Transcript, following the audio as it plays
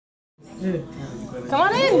Come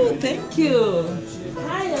on in. Thank you.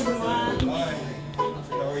 Hi, everyone.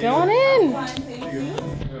 Go on in.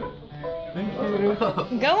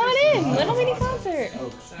 Go on in. Little mini concert.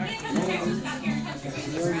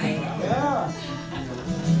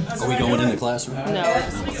 Are we going in the classroom? No.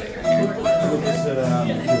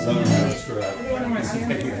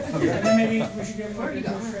 Maybe we should get more. I'm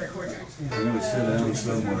gonna sit down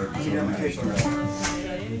somewhere.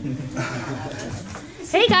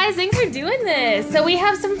 Hey guys, thanks for doing this. So we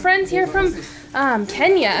have some friends here from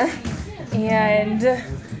Kenya, and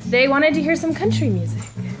they wanted to hear some country music.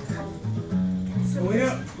 So we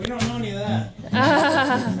don't know any of that.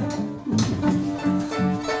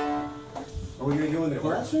 Are we gonna go in the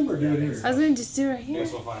classroom or do it here? I was gonna just do it right here.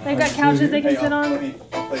 They've got couches they can sit on.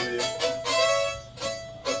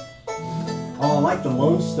 Oh, I like the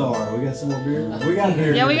Lone Star. We got some more beer. We got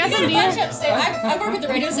beer. Yeah, we got some beer. Upstairs. I work at the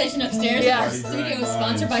radio station upstairs. Yeah. Our studio is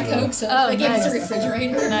sponsored by Coke, so Oh, they give us a nice.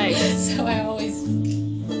 refrigerator. Nice. So I always.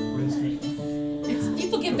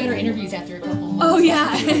 People get better interviews after a couple months. Oh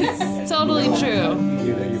yeah, it's totally true.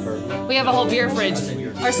 We have a whole beer fridge.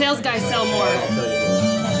 Our sales guys sell more.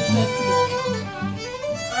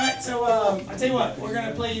 Alright, so I tell you what, we're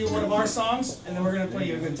gonna play you one of our songs, and then we're gonna play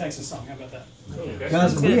you a good Texas song. How about that?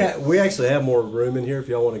 Guys, we actually have more room in here if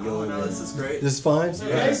y'all want to go in there. This is great. This is fine? It's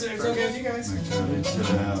okay, so it's okay with you guys? Sit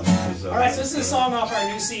down. Alright, so this is a song off our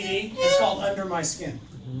new CD. It's called Under My Skin.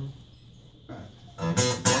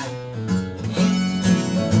 Alright.